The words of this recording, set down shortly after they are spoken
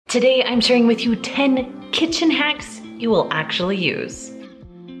Today I'm sharing with you 10 kitchen hacks you will actually use.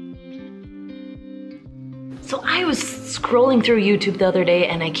 So I was scrolling through YouTube the other day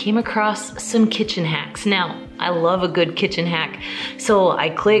and I came across some kitchen hacks. Now, I love a good kitchen hack. So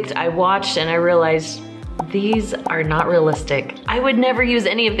I clicked, I watched, and I realized these are not realistic. I would never use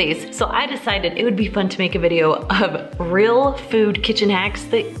any of these. So I decided it would be fun to make a video of real food kitchen hacks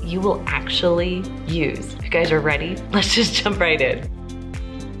that you will actually use. If you guys are ready, let's just jump right in.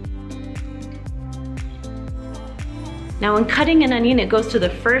 Now when cutting an onion, it goes to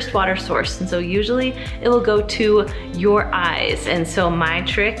the first water source. And so usually it will go to your eyes. And so my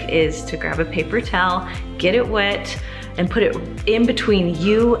trick is to grab a paper towel, get it wet, and put it in between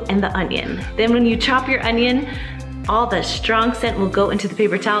you and the onion. Then when you chop your onion, all the strong scent will go into the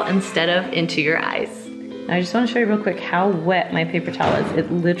paper towel instead of into your eyes. Now I just wanna show you real quick how wet my paper towel is.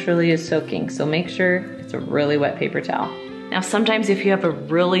 It literally is soaking, so make sure it's a really wet paper towel. Now sometimes if you have a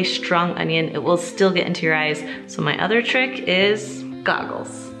really strong onion, it will still get into your eyes. So my other trick is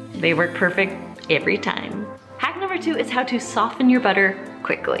goggles. They work perfect every time. Hack number 2 is how to soften your butter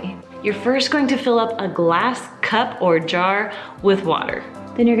quickly. You're first going to fill up a glass cup or jar with water.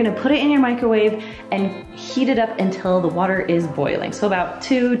 Then you're gonna put it in your microwave and heat it up until the water is boiling. So about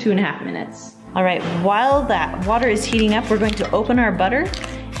 2.5 minutes. All right, while that water is heating up, we're going to open our butter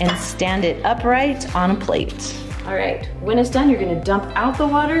and stand it upright on a plate. All right, when it's done, you're gonna dump out the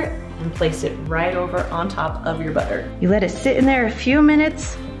water and place it right over on top of your butter. You let it sit in there a few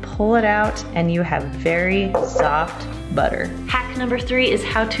minutes, pull it out, and you have very soft butter. Hack number 3 is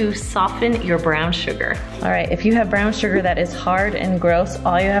how to soften your brown sugar. All right, if you have brown sugar that is hard and gross,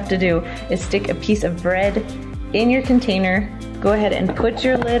 all you have to do is stick a piece of bread in your container, go ahead and put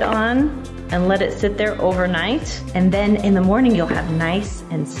your lid on, and let it sit there overnight. And then in the morning, you'll have nice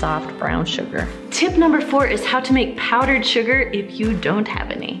and soft brown sugar. Tip number 4 is how to make powdered sugar if you don't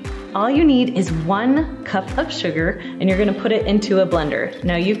have any. All you need is 1 cup of sugar and you're gonna put it into a blender.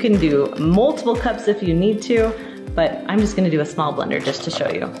 Now you can do multiple cups if you need to, but I'm just gonna do a small blender just to show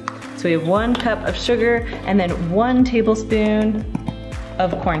you. So we have 1 cup of sugar and then 1 tablespoon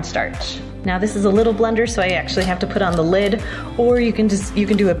of cornstarch. Now this is a little blender, so I actually have to put on the lid, or you can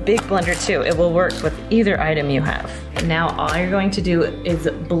do a big blender too. It will work with either item you have. Now all you're going to do is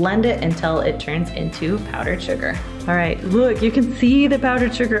blend it until it turns into powdered sugar. All right, look, you can see the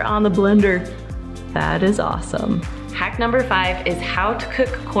powdered sugar on the blender. That is awesome. Hack number 5 is how to cook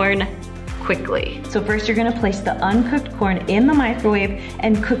corn quickly. So first you're gonna place the uncooked corn in the microwave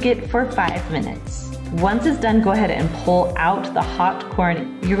and cook it for 5 minutes. Once it's done, go ahead and pull out the hot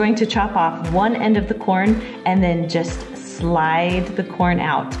corn. You're going to chop off one end of the corn and then just slide the corn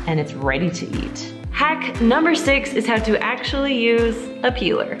out and it's ready to eat. Hack number 6 is how to actually use a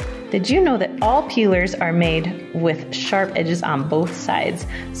peeler. Did you know that all peelers are made with sharp edges on both sides?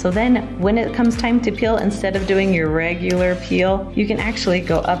 So then when it comes time to peel, instead of doing your regular peel, you can actually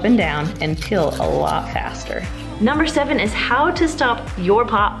go up and down and peel a lot faster. Number 7 is how to stop your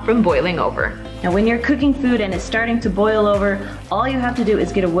pot from boiling over. Now when you're cooking food and it's starting to boil over, all you have to do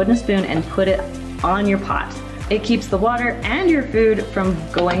is get a wooden spoon and put it on your pot. It keeps the water and your food from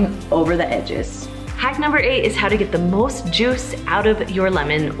going over the edges. Hack number 8 is how to get the most juice out of your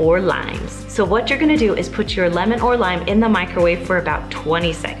lemon or limes. So what you're gonna do is put your lemon or lime in the microwave for about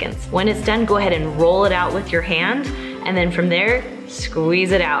 20 seconds. When it's done, go ahead and roll it out with your hand, and then from there,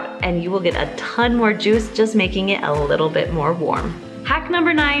 squeeze it out, and you will get a ton more juice just making it a little bit more warm. Hack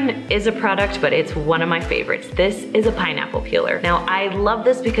number 9 is a product, but it's one of my favorites. This is a pineapple peeler. Now I love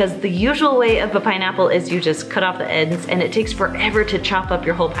this because the usual way of a pineapple is you just cut off the ends and it takes forever to chop up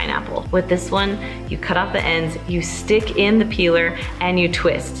your whole pineapple. With this one, you cut off the ends, you stick in the peeler, and you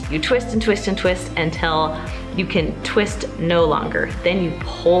twist. You twist and twist and twist until you can twist no longer. Then you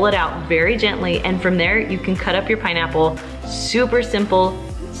pull it out very gently, and from there you can cut up your pineapple. Super simple,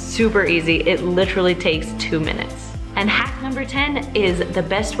 super easy. It literally takes 2 minutes. And hack number 10 is the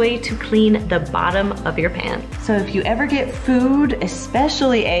best way to clean the bottom of your pan. So if you ever get food,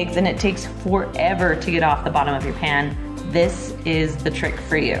 especially eggs, and it takes forever to get off the bottom of your pan, this is the trick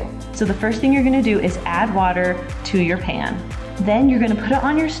for you. So the first thing you're gonna do is add water to your pan. Then you're gonna put it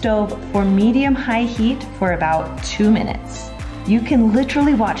on your stove for medium-high heat for about 2 minutes. You can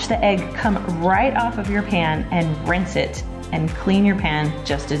literally watch the egg come right off of your pan and rinse it and clean your pan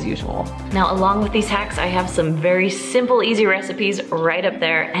just as usual. Now, along with these hacks, I have some very simple, easy recipes right up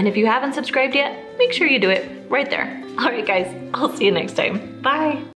there. And if you haven't subscribed yet, make sure you do it right there. All right, guys, I'll see you next time. Bye.